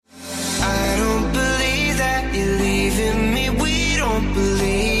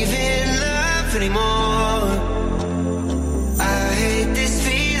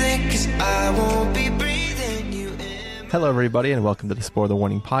Hello, everybody, and welcome to the Spoiler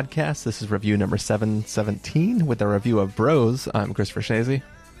Warning Podcast. This is review number 717 with a review of Bros. I'm Christopher Schnese.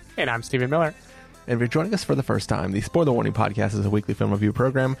 And I'm Stephen Miller. And if you're joining us for the first time, the Spoiler Warning Podcast is a weekly film review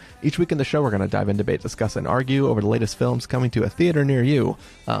program. Each week in the show, we're going to dive in, debate, discuss, and argue over the latest films coming to a theater near you.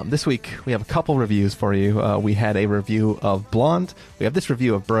 This week, we have a couple reviews for you. We had a review of Blonde. We have this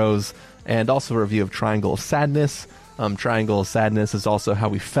review of Bros, and also a review of Triangle of Sadness. Triangle of Sadness is also how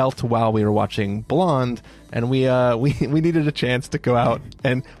we felt while we were watching Blonde, and we needed a chance to go out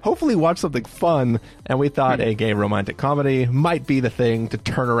and hopefully watch something fun, and we thought a gay romantic comedy might be the thing to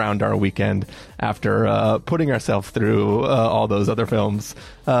turn around our weekend after putting ourselves through all those other films.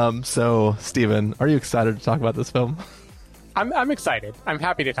 So, Steven, are you excited to talk about this film? I'm excited. I'm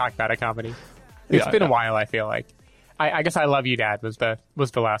happy to talk about a comedy. It's been a while, I feel like. I guess I Love You, Dad was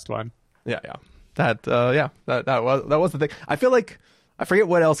the last one. Yeah. That was the thing. I feel like, I forget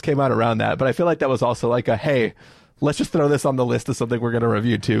what else came out around that, but I feel like that was also like a, hey, let's just throw this on the list of something we're going to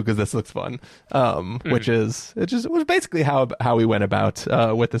review too, because this looks fun. Which was basically how we went about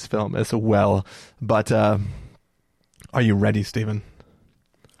with this film as well. But are you ready, Stephen?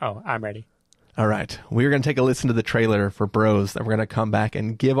 Oh, I'm ready. All right. We're going to take a listen to the trailer for Bros, and we're going to come back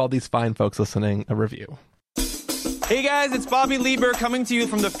and give all these fine folks listening a review. Hey guys, it's Bobby Lieber coming to you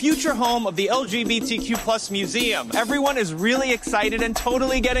from the future home of the LGBTQ plus museum. Everyone is really excited and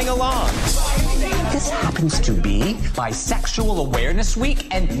totally getting along. This happens to be Bisexual Awareness Week,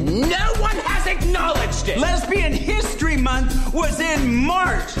 and no one has acknowledged it. Lesbian History Month was in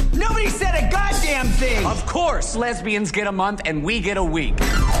March. Nobody said a goddamn thing. Of course, lesbians get a month and we get a week.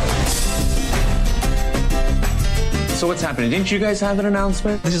 So what's happening? Didn't you guys have an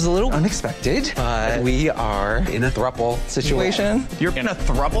announcement? This is a little unexpected, but we are in a throuple situation. You're in a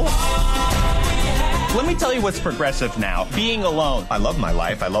throuple? Let me tell you what's progressive now. Being alone. I love my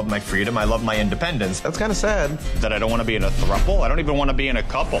life. I love my freedom. I love my independence. That's kind of sad. That I don't want to be in a throuple. I don't even want to be in a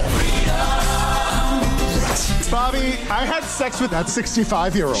couple. Bobby, I had sex with that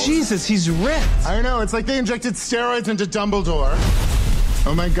 65-year-old. Jesus, he's ripped. I know. It's like they injected steroids into Dumbledore.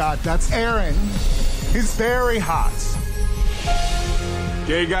 Oh, my God. That's Aaron. He's very hot.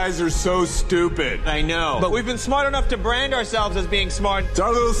 Gay guys are so stupid. I know. But we've been smart enough to brand ourselves as being smart. It's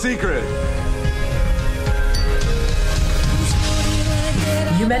our little secret.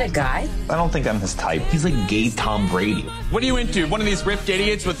 You met a guy? I don't think I'm his type. He's like gay Tom Brady. What are you into? One of these ripped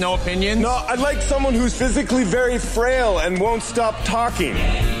idiots with no opinions? No, I'd like someone who's physically very frail and won't stop talking.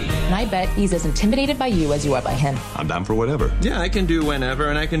 And I bet he's as intimidated by you as you are by him. I'm down for whatever. Yeah, I can do whenever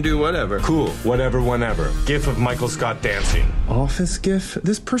and I can do whatever. Cool. Whatever, whenever. GIF of Michael Scott dancing. Office GIF?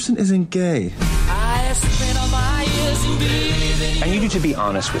 This person isn't gay. I need you to be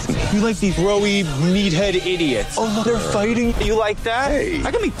honest with me. You like these rowy, meathead idiots. Oh, look, they're fighting. You like that? Hey.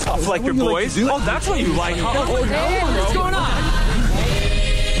 I can be tough like your boys. Like oh, that's what you like, huh? Oh, damn, what's going on?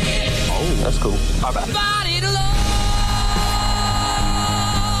 Oh, that's cool. My bad.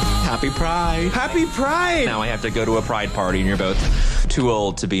 Happy Pride. Happy Pride! Now I have to go to a Pride party and you're both too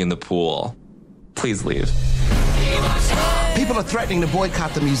old to be in the pool. Please leave. People are threatening to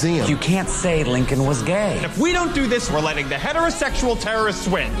boycott the museum. You can't say Lincoln was gay. If we don't do this, we're letting the heterosexual terrorists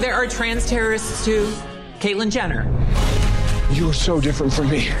win. There are trans terrorists too. Caitlyn Jenner. You're so different from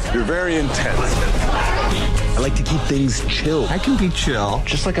me. You're very intense. I like to keep things chill. I can be chill.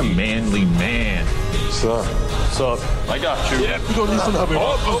 Just like a manly man. Sup? I got you. Yeah, you gonna need some help here.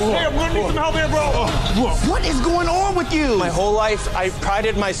 Okay, I'm gonna need some help here, bro. What is going on with you? My whole life, I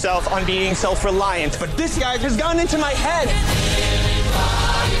prided myself on being self-reliant, but this guy has gone into my head.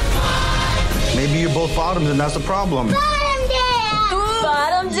 Maybe you're both bottoms and that's the problem.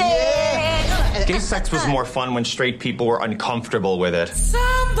 Bottom dick. Gay sex was more fun when straight people were uncomfortable with it.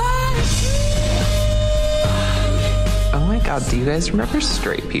 Oh my god, do you guys remember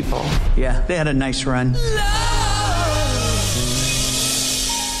Straight People? Yeah, they had a nice run.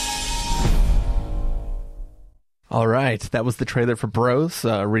 All right, that was the trailer for Bros.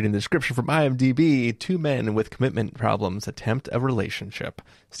 Reading the description from IMDb, two men with commitment problems attempt a relationship.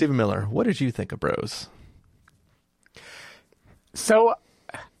 Stephen Miller, what did you think of Bros? So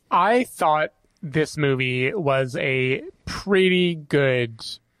I thought this movie was a pretty good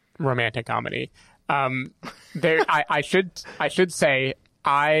romantic comedy. I should say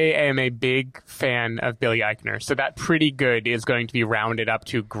I am a big fan of Billy Eichner, so that pretty good is going to be rounded up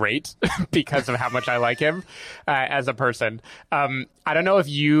to great because of how much I like him as a person. I don't know if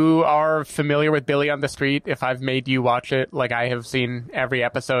you are familiar with Billy on the Street, if I've made you watch it like I have seen every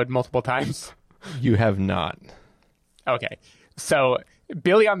episode multiple times. You have not. Okay. So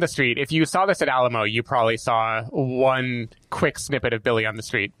Billy on the Street, if you saw this at Alamo, you probably saw one quick snippet of Billy on the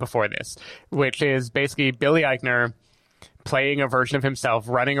Street before this, which is basically Billy Eichner playing a version of himself,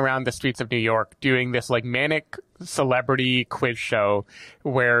 running around the streets of New York, doing this like manic celebrity quiz show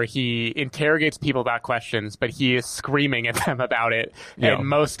where he interrogates people about questions, but he is screaming at them about it. Yeah. And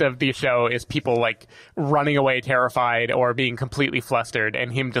most of the show is people like running away terrified or being completely flustered,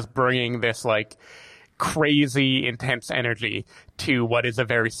 and him just bringing this like crazy intense energy to what is a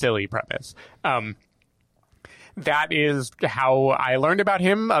very silly premise. That is how I learned about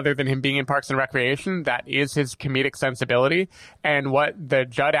him, other than him being in Parks and Recreation. That is his comedic sensibility. And what the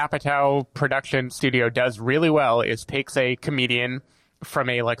Judd Apatow production studio does really well is takes a comedian from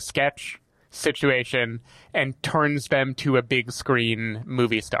a like sketch situation and turns them to a big screen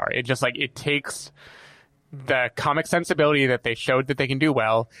movie star. It just like, it takes the comic sensibility that they showed that they can do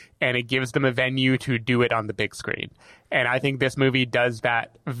well, and it gives them a venue to do it on the big screen. And I think this movie does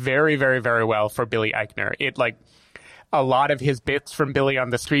that very, very, very well for Billy Eichner. It like a lot of his bits from Billy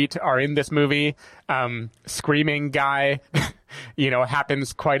on the Street are in this movie. Screaming guy,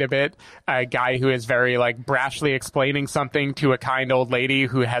 happens quite a bit. A guy who is very like brashly explaining something to a kind old lady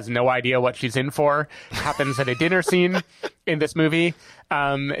who has no idea what she's in for happens at a dinner scene in this movie.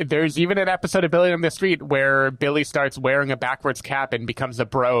 There's even an episode of Billy on the Street where Billy starts wearing a backwards cap and becomes a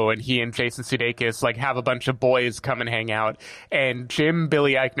bro, and he and Jason Sudeikis like have a bunch of boys come and hang out. And Jim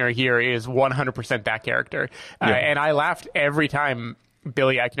Billy Eichner here is 100% that character. And I laughed every time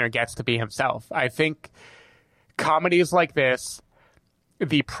Billy Eichner gets to be himself. I think comedies like this,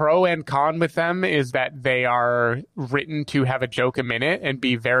 the pro and con with them is that they are written to have a joke a minute and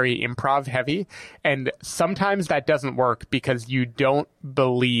be very improv heavy. And sometimes that doesn't work because you don't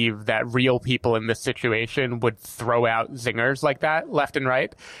believe that real people in this situation would throw out zingers like that left and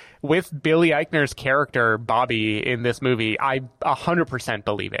right. With Billy Eichner's character, Bobby, in this movie, I 100%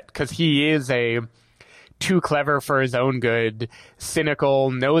 believe it, because he is a too clever for his own good,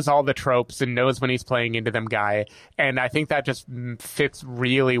 cynical, knows all the tropes and knows when he's playing into them guy. And I think that just fits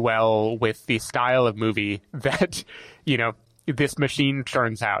really well with the style of movie that, this machine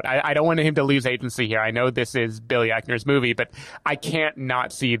churns out. I don't want him to lose agency here. I know this is Billy Eichner's movie, but I can't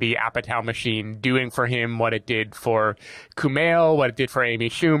not see the Apatow machine doing for him what it did for Kumail, what it did for Amy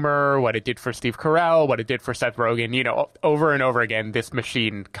Schumer, what it did for Steve Carell, what it did for Seth Rogen. Over and over again, this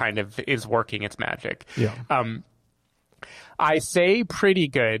machine kind of is working its magic. Yeah. I say pretty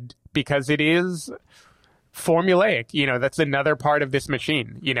good because it is formulaic. That's another part of this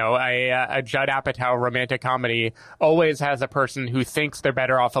machine. A Judd Apatow romantic comedy always has a person who thinks they're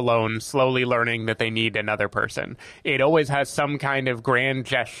better off alone, slowly learning that they need another person. It always has some kind of grand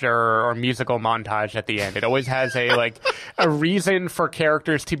gesture or musical montage at the end. It always has a reason for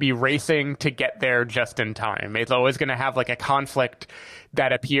characters to be racing to get there just in time. It's always going to have like a conflict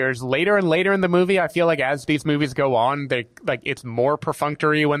that appears later and later in the movie. I feel like as these movies go on, it's more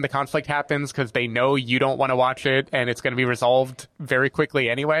perfunctory when the conflict happens because they know you don't want to watch it and it's going to be resolved very quickly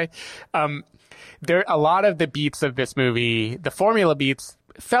anyway. There a lot of the beats of this movie, the formula beats,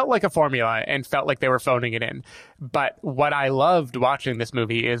 felt like a formula and felt like they were phoning it in. But what I loved watching this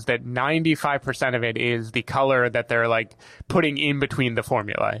movie is that 95% of it is the color that they're like putting in between the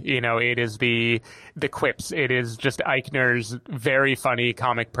formula. It is the quips. It is just Eichner's very funny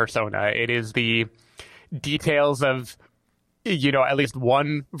comic persona. It is the details of, at least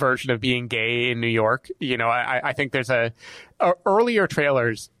one version of being gay in New York. I think there's earlier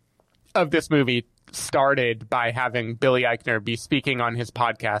trailers of this movie started by having Billy Eichner be speaking on his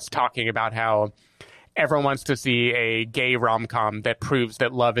podcast talking about how everyone wants to see a gay rom-com that proves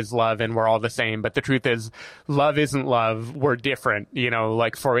that love is love and we're all the same. But the truth is, love isn't love. We're different.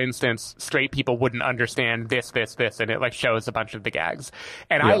 For instance, straight people wouldn't understand this, and it shows a bunch of the gags.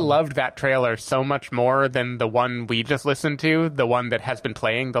 And I loved that trailer so much more than the one we just listened to, the one that has been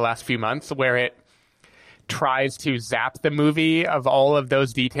playing the last few months, where it tries to zap the movie of all of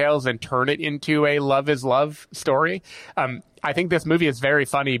those details and turn it into a love is love story. I think this movie is very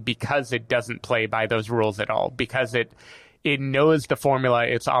funny because it doesn't play by those rules at all, because it knows the formula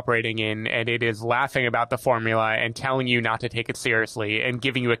it's operating in, and it is laughing about the formula and telling you not to take it seriously and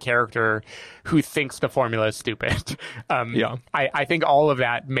giving you a character who thinks the formula is stupid. I think all of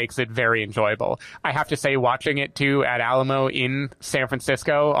that makes it very enjoyable. I have to say, watching it too at Alamo in San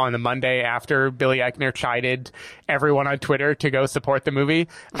Francisco on the Monday after Billy Eichner chided everyone on Twitter to go support the movie,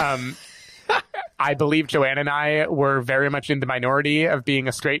 I believe Joanne and I were very much in the minority of being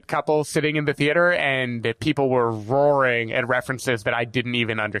a straight couple sitting in the theater, and people were roaring at references that I didn't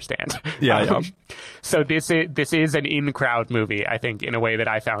even understand. So this is an in-crowd movie, I think, in a way that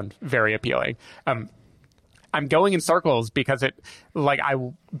I found very appealing. I'm going in circles because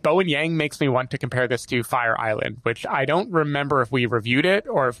Bowen Yang makes me want to compare this to Fire Island, which I don't remember if we reviewed it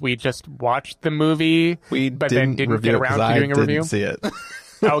or if we just watched the movie, but then didn't get around to doing a review. I didn't see it.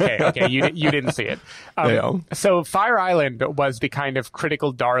 Okay, you didn't see it. So Fire Island was the kind of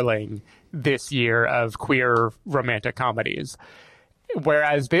critical darling this year of queer romantic comedies.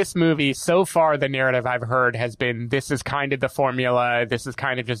 Whereas this movie, so far, the narrative I've heard has been, this is kind of the formula, this is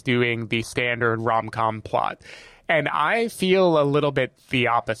kind of just doing the standard rom-com plot. And I feel a little bit the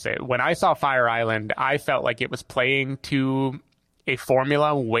opposite. When I saw Fire Island, I felt like it was playing to a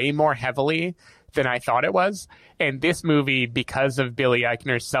formula way more heavily than I thought it was. And this movie, because of Billy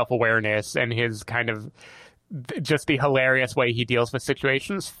Eichner's self-awareness and his kind of just the hilarious way he deals with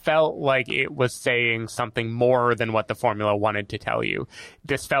situations, felt like it was saying something more than what the formula wanted to tell you.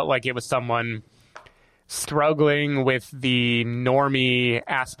 This felt like it was someone struggling with the normie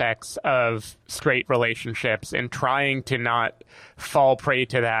aspects of straight relationships and trying to not fall prey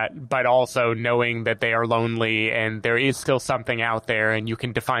to that, but also knowing that they are lonely and there is still something out there and you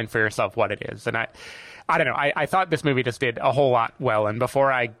can define for yourself what it is. And I don't know. I thought this movie just did a whole lot well. And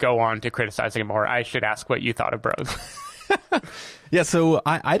before I go on to criticizing it more, I should ask what you thought of Bros. Yeah, so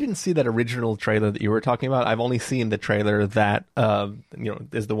I didn't see that original trailer that you were talking about. I've only seen the trailer that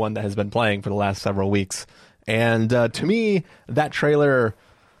is the one that has been playing for the last several weeks. And to me, that trailer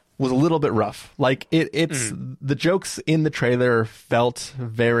was a little bit rough. Like the jokes in the trailer felt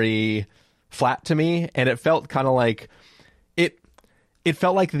very flat to me, and it felt kind of like it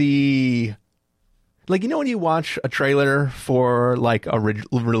felt like the. Like, you know when you watch a trailer for, like, a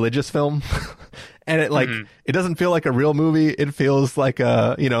religious film, and it, like, it doesn't feel like a real movie. It feels like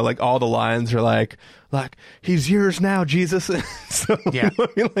like, all the lines are like, he's yours now, Jesus. So, yeah.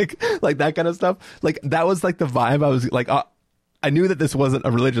 like that kind of stuff. Like, that was, like, the vibe. I was, like, I knew that this wasn't a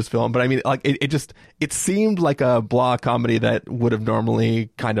religious film, but I mean, like, it seemed like a blah comedy that would have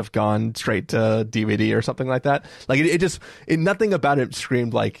normally kind of gone straight to DVD or something like that. Like, nothing about it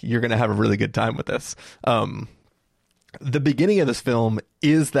screamed like you're going to have a really good time with this. The beginning of this film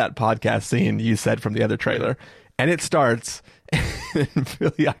is that podcast scene you said from the other trailer, and it starts and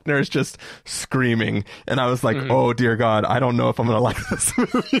Billy Eichner is just screaming, and I was like, oh dear God, I don't know if I'm going to like this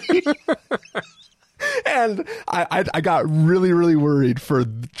movie. And I got really, really worried for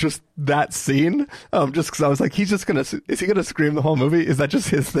just that scene, just because I was like, is he gonna scream the whole movie? Is that just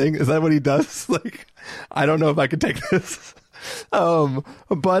his thing? Is that what he does? Like, I don't know if I could take this.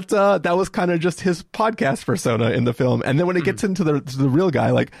 But that was kind of just his podcast persona in the film. And then when it gets into the real guy,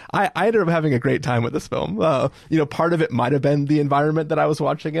 like, I ended up having a great time with this film. Part of it might have been the environment that I was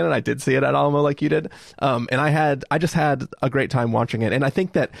watching in, and I did see it at Alamo like you did. And I just had a great time watching it. And I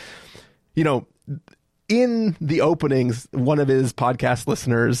think that, in the openings, one of his podcast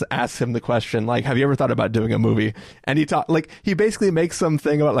listeners asks him the question, like, have you ever thought about doing a movie? And he basically makes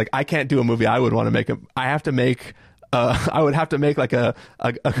something about, like, I can't do a movie. I would want to make I would have to make like a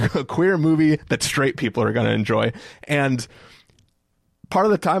queer movie that straight people are going to enjoy. And part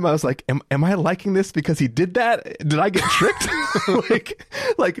of the time I was like, am I liking this because he did that? Did I get tricked?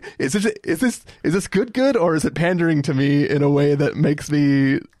 like is this good, or is it pandering to me in a way that makes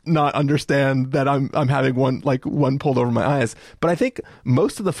me not understand that I'm having one pulled over my eyes? But I think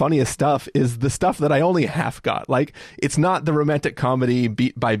most of the funniest stuff is the stuff that I only half got. Like, it's not the romantic comedy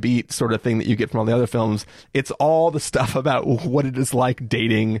beat by beat sort of thing that you get from all the other films. It's all the stuff about what it is like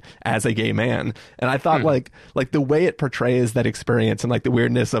dating as a gay man. And I thought like the way it portrays that experience and like the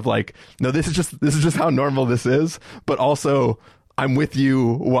weirdness of like, no, this is just how normal this is, but also, I'm with you,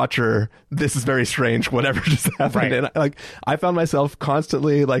 watcher. This is very strange. Whatever just happened. Right. And I found myself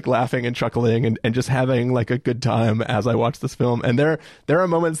constantly like laughing and chuckling and just having like a good time as I watched this film. And there are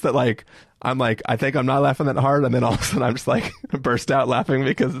moments that like, I'm like, I think I'm not laughing that hard. And then all of a sudden I'm just like burst out laughing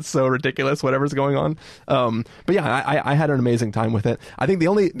because it's so ridiculous, whatever's going on. But yeah, I had an amazing time with it. I think the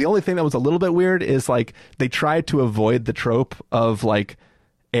only thing that was a little bit weird is like, they tried to avoid the trope of like,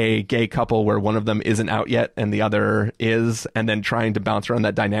 a gay couple where one of them isn't out yet and the other is, and then trying to bounce around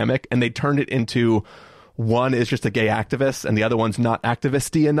that dynamic. And they turned it into one is just a gay activist and the other one's not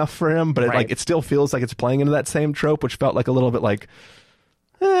activisty enough for him. But it still feels like it's playing into that same trope, which felt like a little bit like,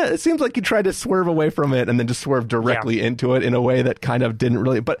 it seems like he tried to swerve away from it and then just swerve directly into it in a way that kind of didn't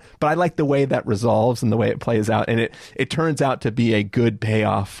really, but I like the way that resolves and the way it plays out. And it turns out to be a good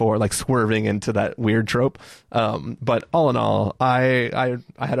payoff for like swerving into that weird trope. But all in all, I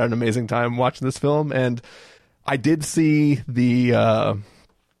had an amazing time watching this film, and I did see the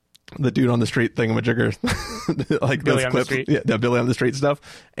dude on the street thingamajigger, like Billy those clips, the Billy on the street stuff.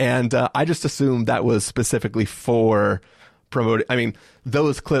 And I just assumed that was specifically for promoting. I mean,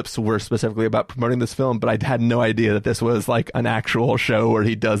 those clips were specifically about promoting this film, but I had no idea that this was like an actual show where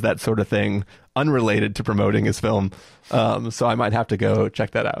he does that sort of thing unrelated to promoting his film. So I might have to go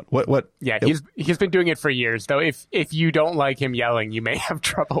check that out. What? Yeah, he's been doing it for years, though. If you don't like him yelling, you may have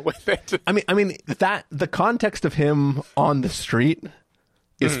trouble with it. I mean that the context of him on the street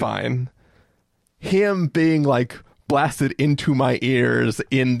is fine. Him being like blasted into my ears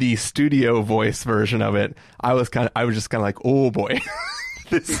in the studio voice version of it, I was just kind of like, oh boy,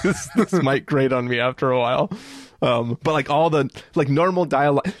 this might grate on me after a while. But like all the like normal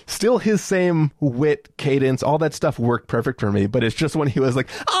dialogue, still his same wit, cadence, all that stuff worked perfect for me. But it's just when he was like,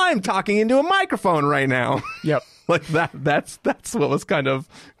 I'm talking into a microphone right now. Yep. Like that's what was kind of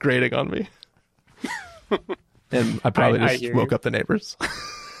grating on me. And I probably just woke up the neighbors.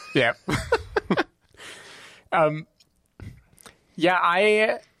 Yeah. Yeah,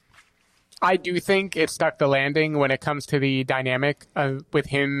 I do think it stuck the landing when it comes to the dynamic with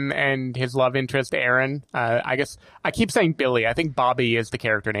him and his love interest, Aaron. I guess I keep saying Billy. I think Bobby is the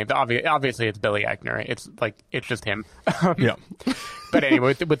character name. Obviously, it's Billy Eichner. It's just him. Yeah. But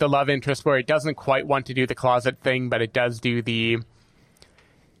anyway, with the love interest, where it doesn't quite want to do the closet thing, but it does do the...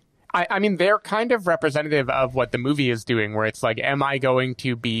 I mean, they're kind of representative of what the movie is doing, where it's like, am I going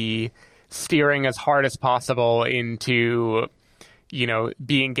to be steering as hard as possible into...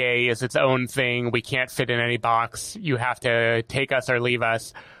 being gay is its own thing. We can't fit in any box. You have to take us or leave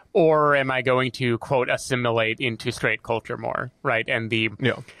us. Or am I going to, quote, assimilate into straight culture more, right? And the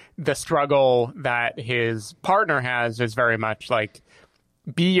struggle that his partner has is very much like,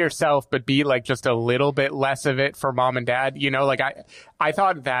 be yourself, but be like just a little bit less of it for mom and dad. Like I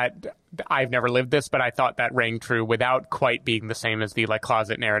thought that, I've never lived this, but I thought that rang true without quite being the same as the like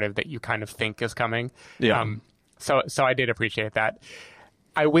closet narrative that you kind of think is coming. Yeah. So I did appreciate that.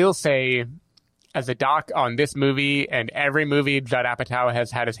 I will say, as a doc on this movie and every movie Judd Apatow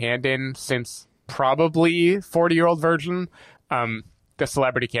has had his hand in since probably 40-Year-Old Virgin, the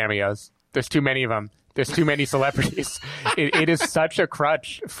celebrity cameos. There's too many of them. There's too many celebrities. It is such a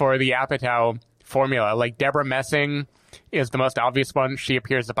crutch for the Apatow formula. Like Deborah Messing is the most obvious one. She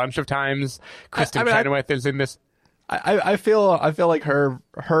appears a bunch of times. Kristen Chenoweth is in this. I feel like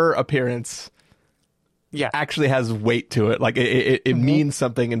her appearance... Yeah, actually has weight to it. Like it means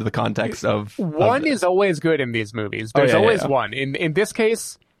something into the context of one is always good in these movies. There's always one. In this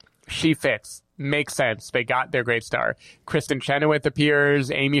case, she fits. Makes sense. They got their great star. Kristen Chenoweth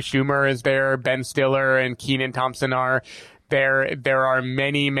appears. Amy Schumer is there. Ben Stiller and Kenan Thompson are there. There are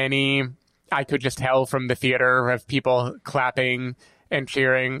many. I could just tell from the theater of people clapping and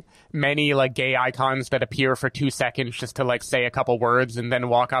cheering. Many like gay icons that appear for 2 seconds just to like say a couple words and then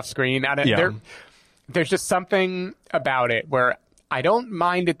walk off screen. There's just something about it where I don't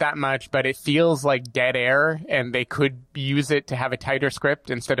mind it that much, but it feels like dead air, and they could use it to have a tighter script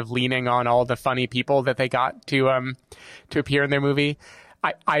instead of leaning on all the funny people that they got to appear in their movie.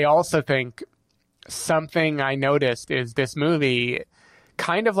 I also think something I noticed is this movie,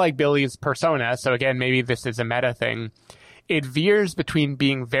 kind of like Billy's persona, so again, maybe this is a meta thing, it veers between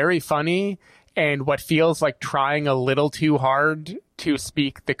being very funny and what feels like trying a little too hard to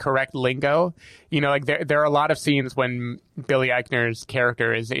speak the correct lingo. Like there are a lot of scenes when Billy Eichner's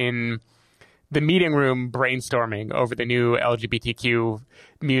character is in the meeting room brainstorming over the new LGBTQ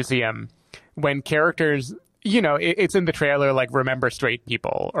museum, when characters, it's in the trailer, like remember straight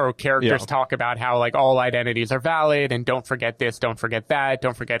people, or characters talk about how like all identities are valid and don't forget this, don't forget that,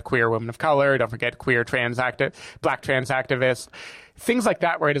 don't forget queer women of color, don't forget queer black trans activists, things like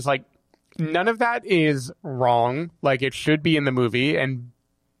that, where it is like, none of that is wrong. Like it should be in the movie, and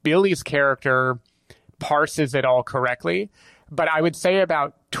Billy's character parses it all correctly. But I would say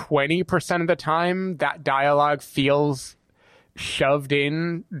about 20% of the time that dialogue feels shoved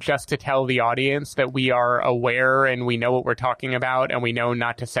in just to tell the audience that we are aware and we know what we're talking about, and we know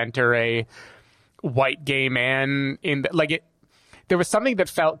not to center a white gay man in there was something that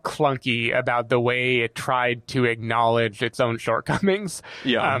felt clunky about the way it tried to acknowledge its own shortcomings.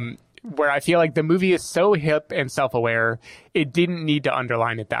 Yeah. Where I feel like the movie is so hip and self-aware, it didn't need to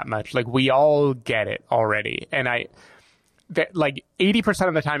underline it that much. Like, we all get it already. And like 80%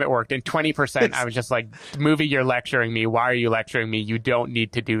 of the time it worked, and 20% I was just like, movie, you're lecturing me. Why are you lecturing me? You don't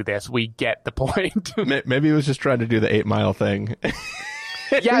need to do this. We get the point. Maybe he was just trying to do the 8 Mile thing.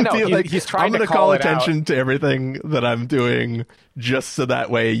 Yeah, no, he's trying to call attention to everything that I'm doing, just so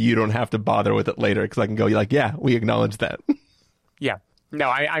that way you don't have to bother with it later, because I can go like, yeah, we acknowledge that. Yeah. No,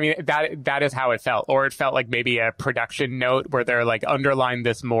 I mean, that is how it felt. Or it felt like maybe a production note where they're like, underline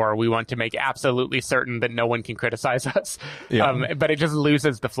this more. We want to make absolutely certain that no one can criticize us. Yeah. But it just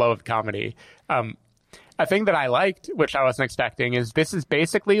loses the flow of comedy. a thing that I liked, which I wasn't expecting, is this is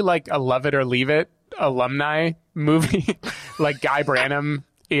basically like a Love It or Leave It alumni movie. Like Guy Branum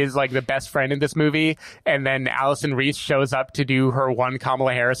is like the best friend in this movie, and then Allison Reese shows up to do her one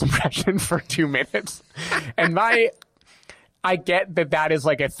Kamala Harris impression for 2 minutes. And I get that is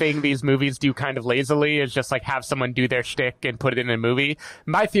like a thing these movies do kind of lazily, is just like have someone do their shtick and put it in a movie.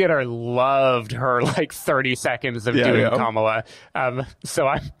 My theater loved her like 30 seconds of doing Kamala. So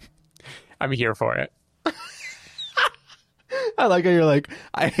I'm here for it. I like how you're like,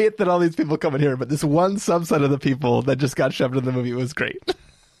 I hate that all these people come in here, but this one subset of the people that just got shoved in the movie was great.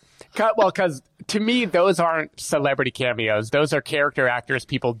 Well, because to me, those aren't celebrity cameos. Those are character actors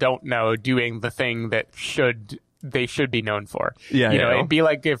people don't know doing the thing that they should be known for. Yeah, it'd be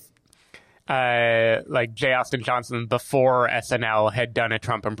like if like J. Austin Johnson before SNL had done a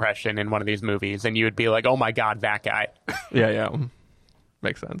Trump impression in one of these movies, and you would be like, oh my God, that guy. Yeah.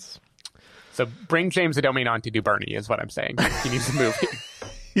 Makes sense. So bring James Adomian on to do Bernie is what I'm saying. He needs a movie.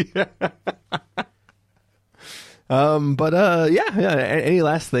 Any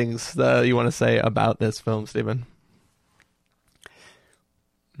last things you want to say about this film, Stephen?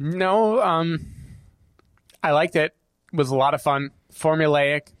 No, I liked it. It was a lot of fun.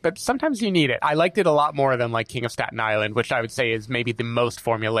 Formulaic, but sometimes you need it. I liked it a lot more than like King of Staten Island, which I would say is maybe the most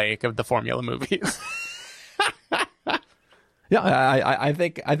formulaic of the formula movies. Yeah, I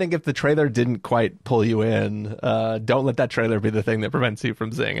think if the trailer didn't quite pull you in, don't let that trailer be the thing that prevents you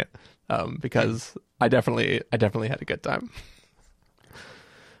from seeing it, because I definitely had a good time.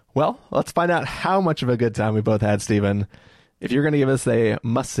 Well, let's find out how much of a good time we both had, Stephen. If you're going to give us a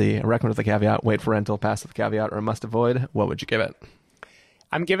must-see, a recommend with a caveat, wait for rental, pass with a caveat, or a must-avoid, what would you give it?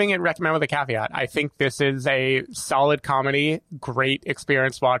 I'm giving it recommend with a caveat. I think this is a solid comedy, great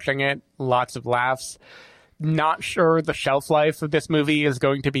experience watching it, lots of laughs. Not sure the shelf life of this movie is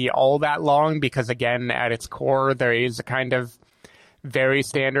going to be all that long because, again, at its core, there is a kind of very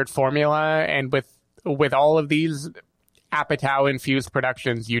standard formula. And with all of these Apatow-infused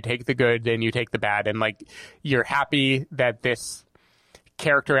productions, you take the good and you take the bad. And, like, you're happy that this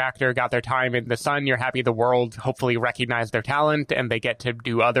character actor got their time in the sun. You're happy the world hopefully recognized their talent and they get to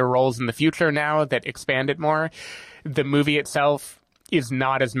do other roles in the future now that expand it more. The movie itself is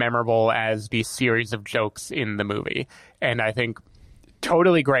not as memorable as the series of jokes in the movie. And I think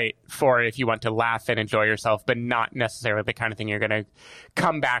totally great for if you want to laugh and enjoy yourself, but not necessarily the kind of thing you're going to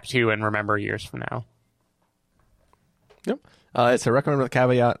come back to and remember years from now. Yep. It's a recommend with a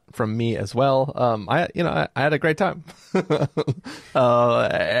caveat from me as well. I had a great time.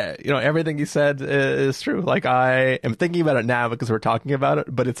 Everything you said is true. Like, I am thinking about it now because we're talking about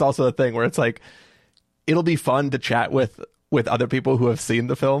it, but it's also a thing where it's like, it'll be fun to chat with other people who have seen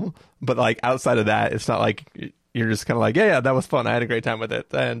the film, but like outside of that, it's not like you're just kind of like, yeah, that was fun. I had a great time with it.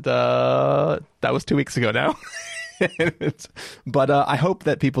 And that was 2 weeks ago now. But I hope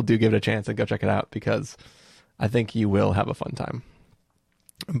that people do give it a chance and go check it out because I think you will have a fun time.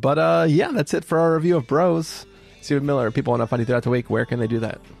 But that's it for our review of Bros. Stephen Miller, if people want to find you throughout the week, where can they do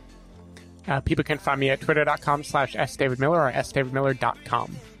that? People can find me at twitter.com/sdavidmiller or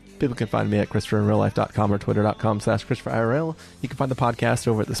sdavidmiller.com. People can find me at ChristopherInRealLife.com or Twitter.com/ChristopherIRL. You can find the podcast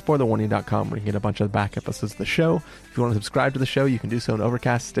over at thespoilerwarning.com where you can get a bunch of back episodes of the show. If you want to subscribe to the show, you can do so on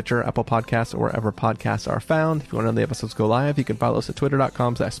Overcast, Stitcher, Apple Podcasts, or wherever podcasts are found. If you want to know the episodes go live, you can follow us at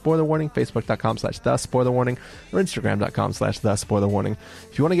Twitter.com/SpoilerWarning, Facebook.com/TheSpoilerWarning, or Instagram.com/TheSpoilerWarning.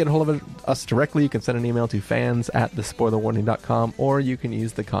 If you want to get a hold of us directly, you can send an email to fans@thespoilerwarning.com, or you can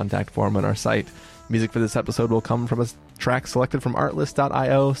use the contact form on our site. Music for this episode will come from a track selected from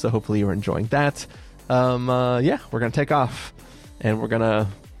artlist.io, so hopefully you're enjoying that. We're going to take off, and we're going to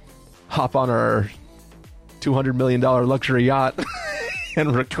hop on our $200 million luxury yacht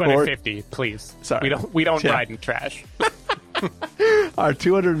and record... 250, please. Sorry. We don't ride in trash. Our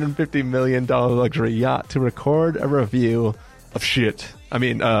 $250 million luxury yacht to record a review of shit. I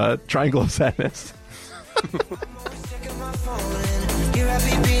mean, Triangle of Sadness.